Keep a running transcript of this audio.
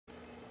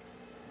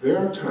There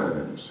are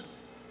times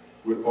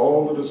when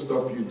all of the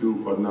stuff you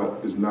do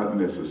is not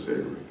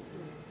necessary.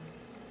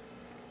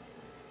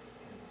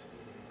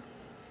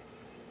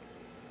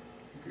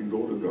 You can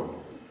go to God.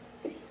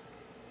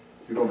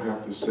 You don't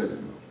have to set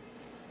him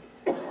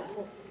up.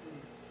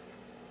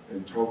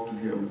 And talk to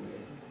him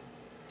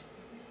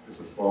as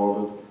a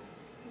father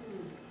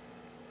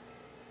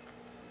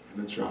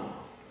and a child.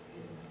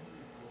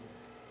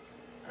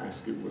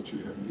 Ask him what you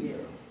have need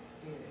of.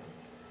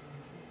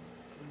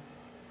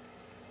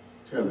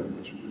 Tell him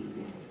what you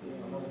really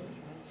want.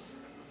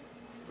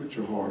 Put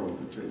your heart on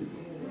the table.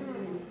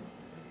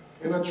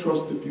 And I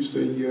trust if you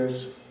say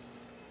yes,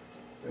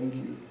 thank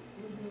you.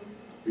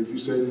 If you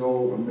say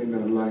no, I may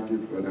not like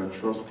it, but I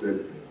trust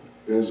that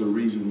there's a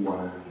reason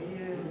why.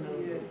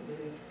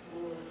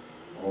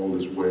 All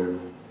is well.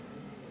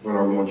 But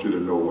I want you to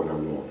know what I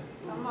want.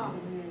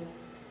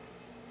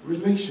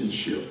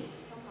 Relationship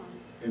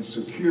and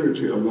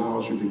security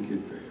allows you to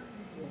get there.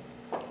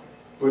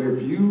 But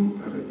if you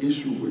have an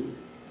issue with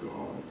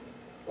God,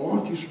 or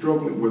if you're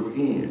struggling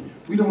within,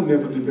 we don't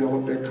never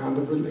develop that kind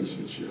of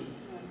relationship.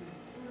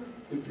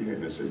 Lift your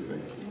hand and say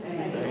thank you.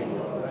 Thank you,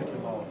 Lord. Thank you,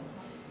 Lord.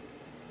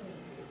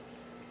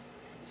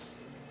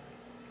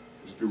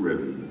 Let's get ready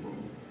to move on.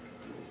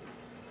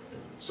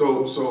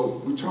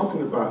 So we're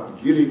talking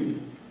about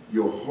getting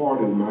your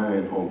heart and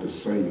mind on the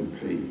same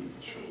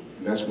page.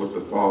 And that's what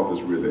the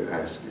Father's really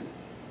asking.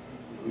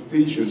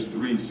 Ephesians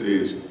 3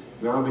 says,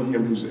 now to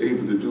him who's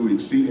able to do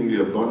exceedingly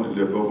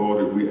abundantly above all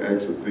that we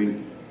ask or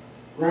think.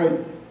 Right?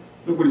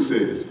 Look what he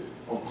says.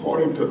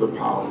 According to the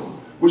power,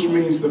 which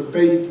means the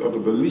faith or the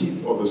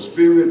belief or the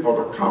spirit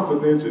or the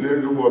confidence in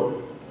every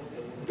word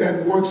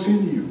that works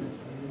in you.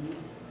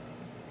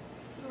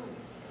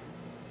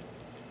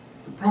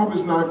 The problem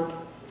is not,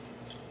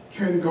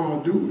 can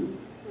God do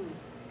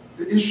it?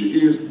 The issue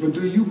is, but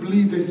do you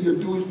believe that he'll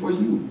do it for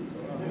you?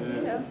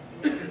 Yeah.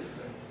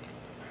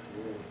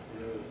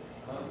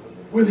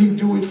 Will he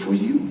do it for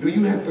you? Do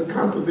you have the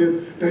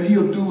confidence that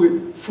he'll do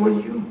it for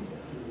you?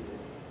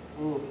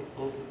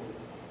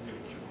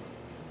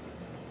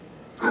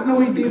 I know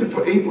he did it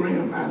for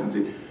Abraham,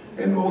 Isaac,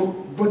 and Moses,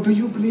 but do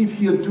you believe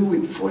he'll do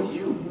it for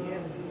you?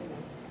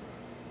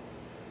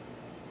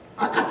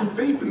 I got the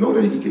faith to know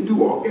that he can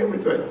do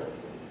everything.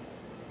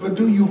 But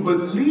do you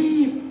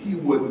believe he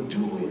would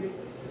do it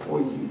for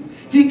you?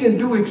 He can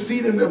do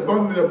exceeding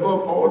abundantly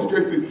above all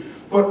the things,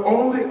 but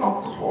only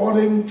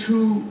according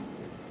to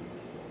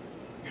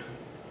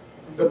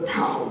the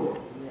power,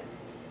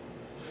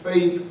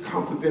 faith,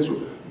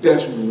 confidential,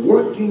 that's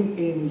working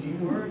in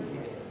you.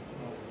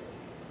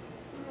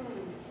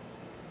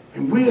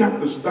 And we have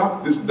to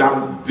stop this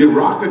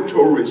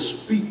derogatory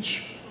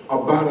speech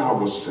about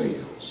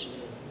ourselves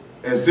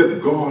as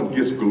if God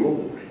gets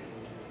glory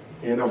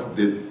in us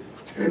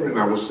tearing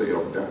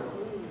ourselves down.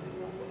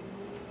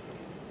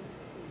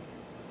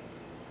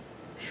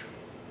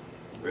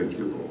 Thank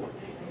you, Lord.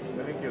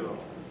 Thank you, Lord.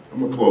 I'm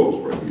going to close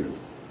right here.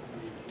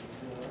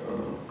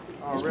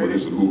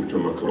 This is moving to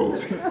my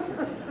close.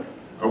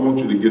 I want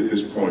you to get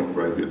this point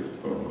right here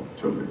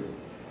to me.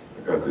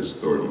 I got this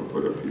story I'm going to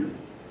put up here.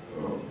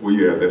 Well,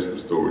 yeah, that's the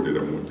story that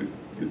I want to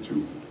get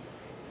to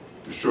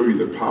show you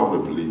the power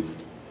of belief.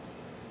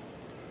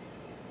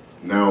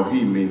 Now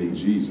he, meaning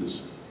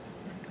Jesus,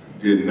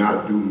 did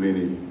not do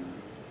many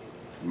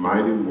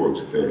mighty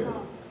works there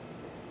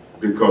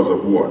because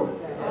of what?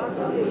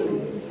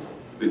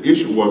 The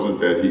issue wasn't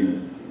that he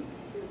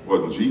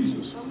wasn't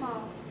Jesus,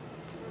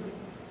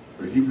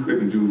 but he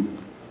couldn't do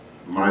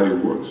mighty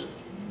works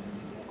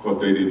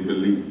because they didn't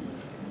believe.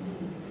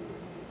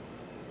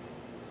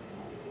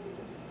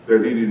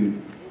 That he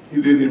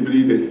didn't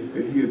believe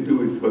that he'd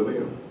do it for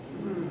them.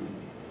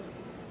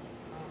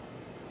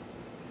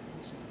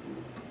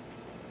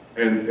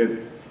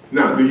 And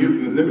now,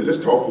 let's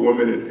talk for 1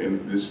 minute,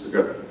 and I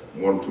got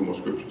 1 or 2 more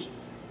scriptures.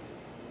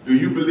 Do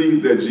you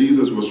believe that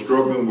Jesus was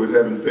struggling with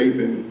having faith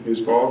in his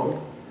Father?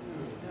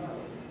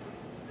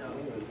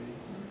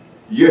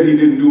 Yet he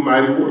didn't do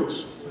mighty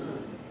works.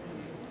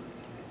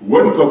 It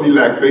wasn't because he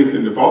lacked faith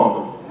in the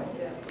Father.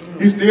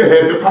 He still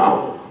had the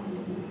power.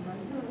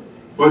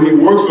 But he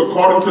works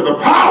according to the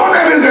power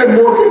that is at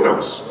work in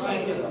us.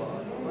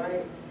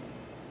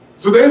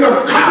 So there's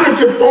a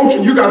cognitive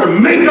function you got to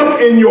make up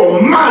in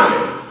your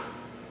mind.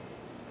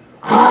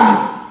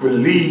 I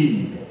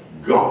believe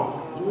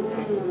God.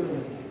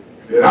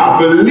 That I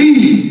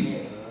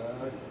believe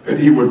that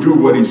he will do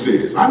what he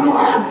says. I know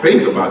I have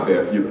faith about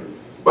that,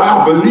 but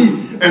I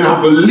believe, and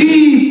I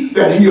believe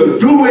that he'll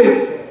do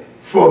it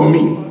for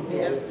me.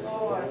 Yes,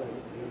 Lord.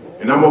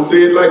 And I'm going to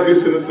say it like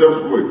this in a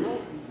selfish way.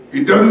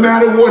 It doesn't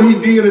matter what he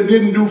did or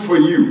didn't do for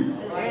you.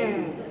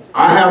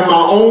 I have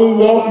my own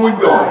walk with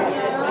God.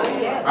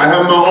 I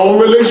have my own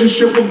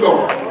relationship with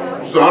God.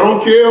 So I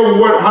don't care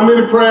how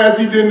many prayers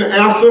he didn't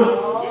answer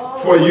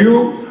for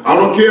you. I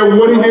don't care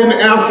what he didn't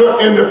answer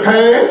in the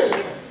past.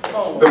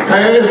 The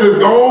past is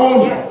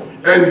gone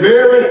and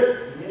buried.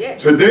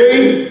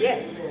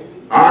 Today,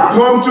 I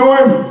come to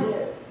him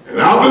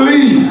and I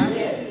believe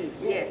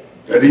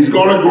that he's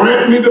going to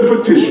grant me the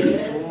petition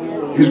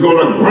He's going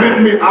to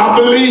grant me. I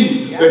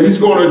believe that he's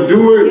going to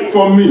do it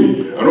for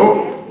me.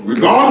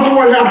 Regardless of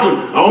what happened,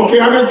 I don't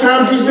care how many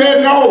times you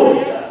said no.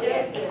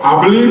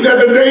 I believe that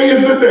the day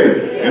is the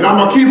day. And I'm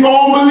going to keep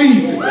on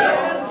believing.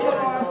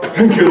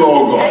 Thank you,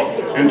 Lord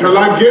God. Until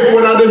I get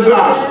what I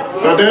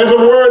desire. Now, there's a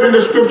word in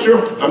the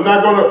scripture. I'm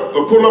not going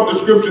to pull up the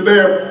scripture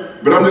there,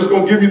 but I'm just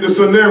going to give you the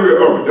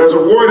scenario of it. There's a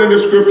word in the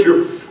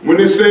scripture when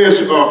it says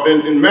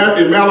in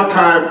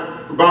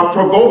Malachi about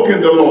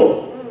provoking the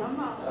Lord.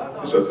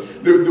 So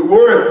the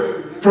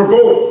word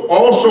provoke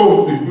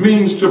also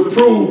means to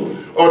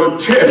prove or to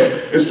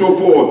test and so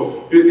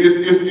forth.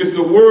 It's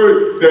a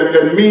word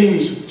that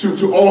means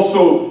to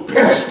also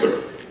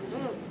pester.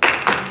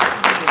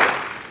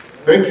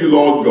 Thank you,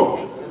 Lord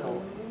God.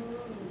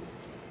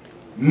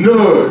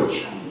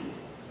 Nudge.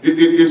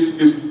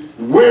 It's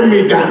wear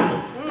me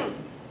down.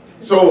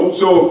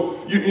 So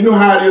you know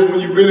how it is when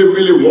you really,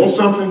 really want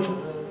something?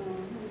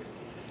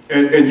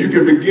 And you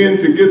can begin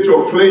to get to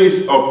a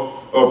place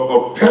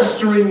of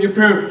pestering your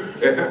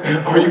parent.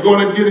 Are you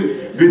going to get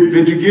it?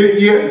 Did you get it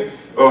yet?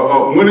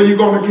 When are you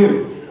going to get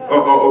it?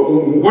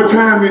 What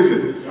time is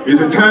it? Is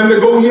it time to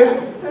go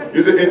yet?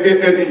 Is it,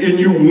 and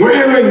you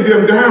wearing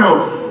them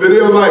down that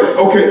they're like,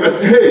 okay,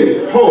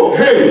 hey,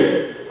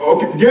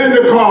 okay, get in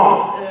the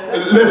car,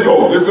 let's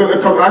go.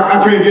 Because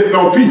I can't get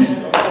no peace.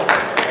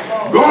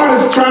 God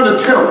is trying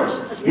to tell us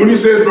when he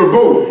says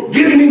provoke,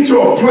 get me to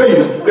a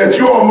place that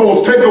you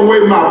almost take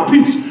away my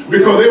peace.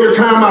 Because every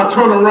time I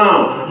turn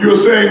around, you're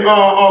saying,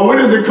 when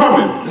is it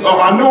coming?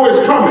 I know it's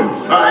coming.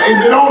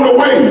 Is it on the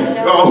way?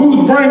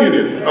 Who's bringing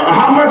it?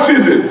 How much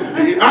is it?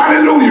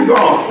 Hallelujah,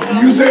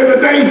 God. You say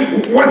the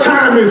day, what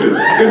time is it?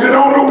 Is it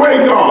on the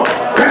way, God?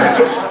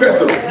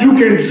 Pastor, you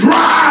can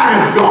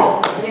drive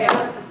God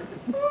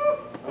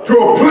to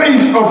a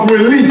place of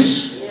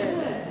release.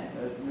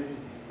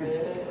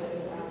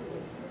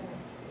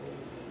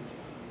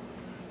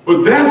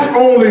 But that's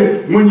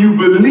only when you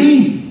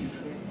believe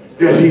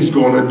that he's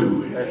going to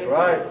do it. That's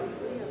right.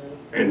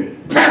 And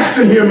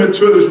pester him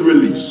until his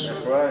release.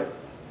 That's right.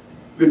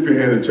 Lift your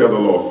hand and tell the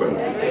Lord thank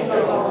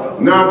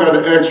you. Now I got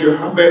to ask you,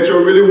 how bad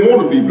you really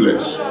want to be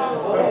blessed?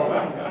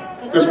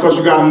 Just because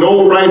you got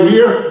no right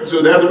here,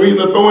 so that's the reason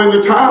to throw in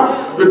the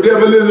towel? The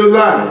devil is a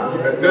lie.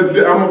 I'm going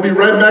to be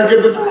right back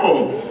at the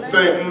throne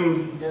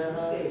saying,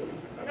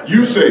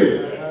 you say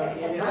it.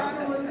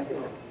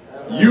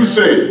 You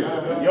say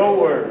it. Your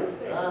word.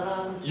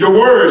 Your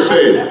word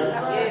said it.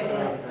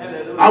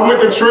 I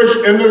went to church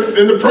and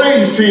the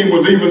praise team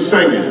was even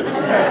singing.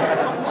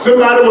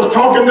 Somebody was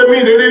talking to me,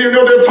 they didn't even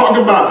know they were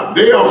talking about.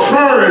 They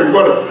affirmed,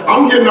 but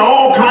I'm getting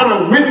all kind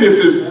of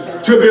witnesses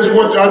to this,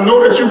 what I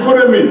know that you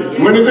put in me.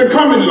 When is it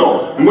coming,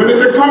 Lord? When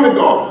is it coming,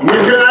 God? When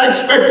can I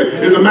expect it?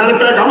 As a matter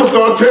of fact, I'm going to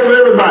start telling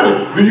everybody,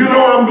 do you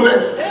know I'm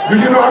blessed? Do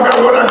you know I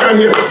got what I got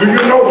here? Do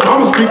you know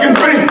I'm speaking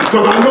faith?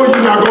 Because I know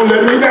you're not going to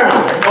let me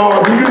down.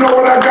 Do you know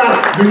what I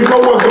got? Do you know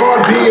what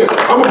God did?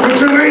 I'm going to put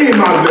your name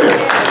out there.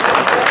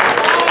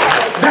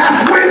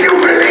 That's when you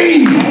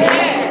believe.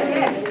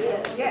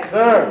 Yes,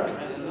 sir.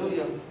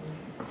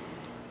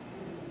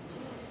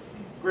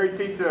 Great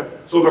teacher.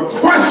 So the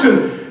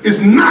question is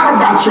not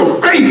about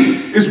your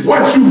faith, it's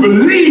what you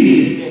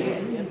believe.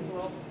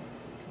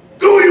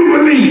 Do you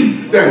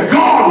believe that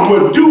God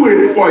will do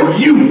it for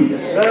you?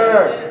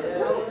 Sir.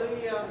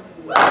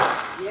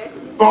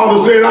 Father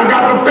said, I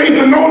got the faith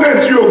to know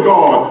that you're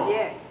God.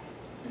 Yes.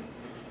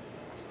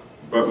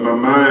 But my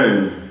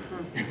mind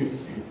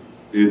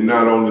is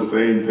not on the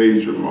same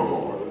page of my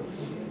heart.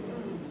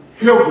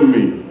 Help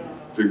me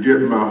to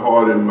get my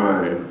heart and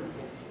mind,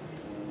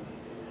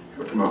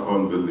 help my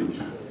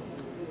unbelief.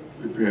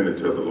 If you hand it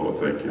to the Lord,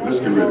 thank you. Let's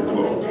get ready to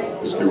close.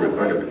 Let's get ready.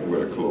 I got to get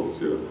ready to close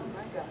here.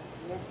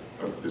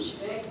 I just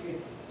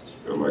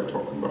feel like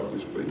talking about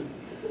this faith.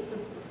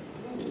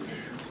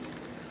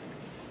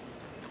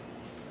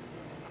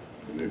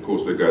 And then, of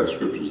course, they got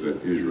scriptures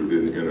that Israel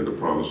didn't enter the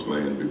promised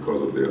land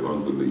because of their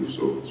unbelief.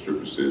 So the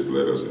scripture says,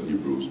 let us in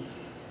Hebrews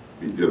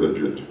be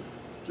diligent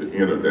to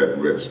enter that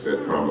rest,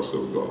 that promise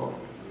of God.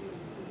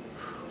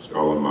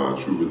 Scholar of mine,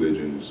 true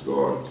religion is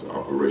God's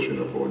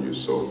operation upon your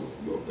soul.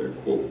 Love that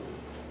quote.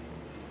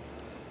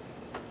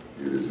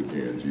 It is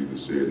again,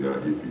 Jesus said, now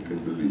if you can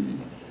believe,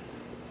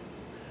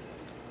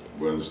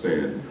 we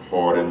understand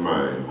heart and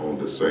mind on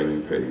the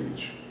same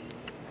page,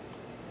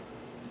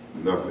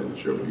 nothing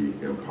shall be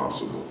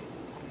impossible.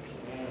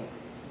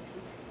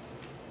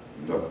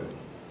 Nothing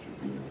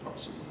should be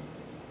impossible.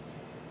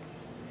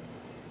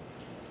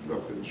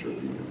 Nothing should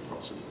be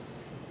impossible.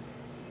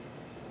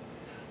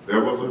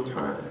 There was a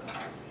time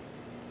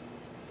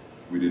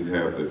we didn't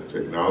have the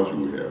technology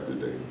we have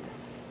today.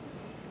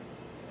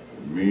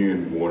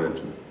 Men wanted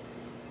to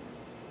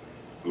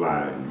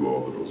fly and do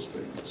all of those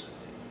things.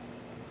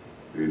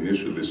 They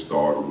initially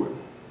started with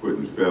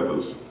putting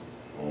feathers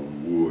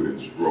on wood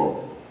and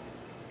straw,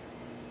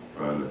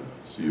 trying to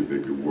see if they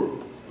could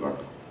work like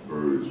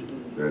birds.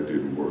 That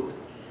didn't work.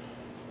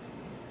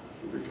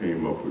 So they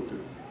came up with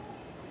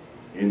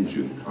the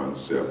engine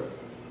concept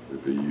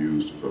that they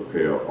used to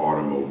prepare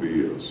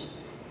automobiles.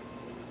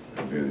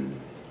 And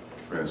then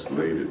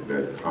translated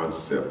that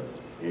concept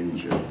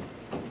engine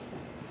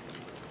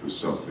to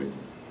something.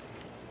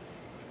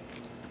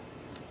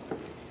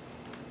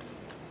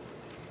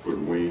 Put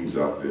wings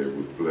out there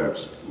with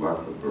flaps like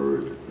a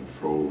bird to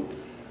control,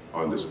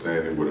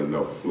 understanding with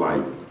enough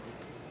flight,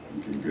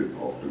 you can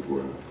get off the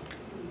ground.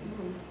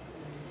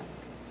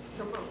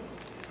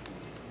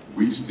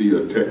 We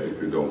still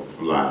technically don't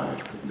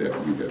fly that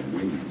we have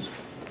wings,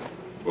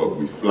 but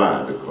we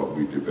fly because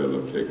we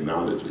develop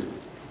technology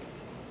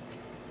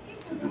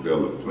to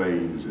develop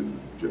planes and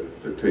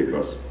to take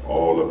us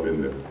all up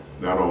in the,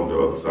 not on the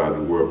other side of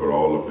the world, but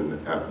all up in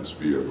the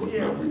atmosphere, because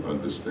now we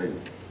understand.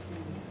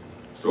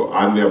 So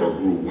I never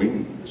grew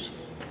wings,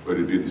 but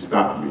it didn't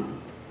stop me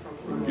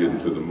from getting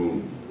to the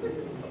moon.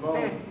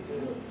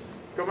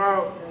 Come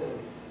out.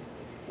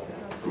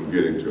 From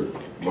getting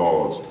to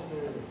Mars.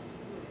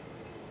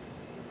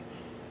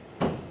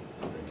 Thank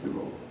you,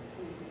 Lord.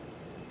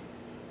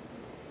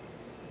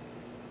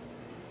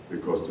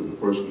 Because to the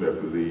person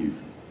that believes,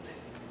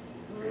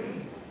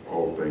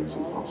 all things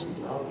are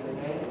possible.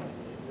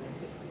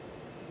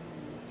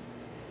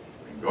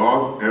 And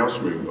God's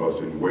answering us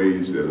in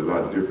ways that are a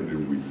lot different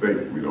than we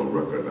think. We don't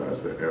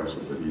recognize the answer,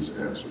 but He's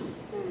answering.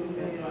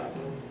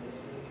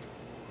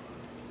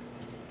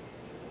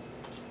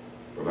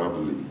 But I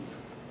believe.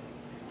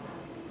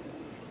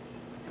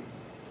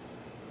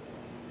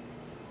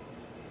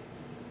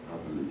 I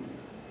believe.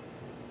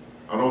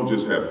 I don't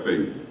just have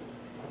faith.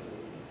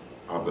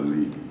 I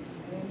believe.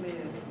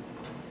 Amen.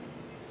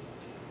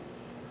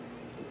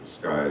 The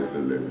sky is the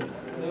limit.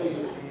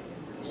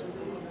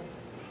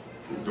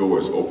 The door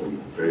is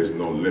open. There is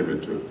no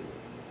limit to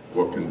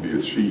what can be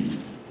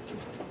achieved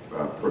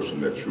by a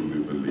person that truly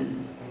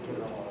believes.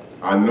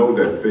 I know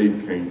that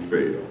faith can't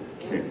fail.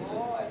 Can't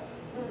fail.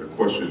 The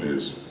question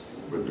is,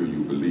 but do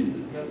you believe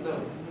it? Yes,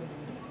 sir.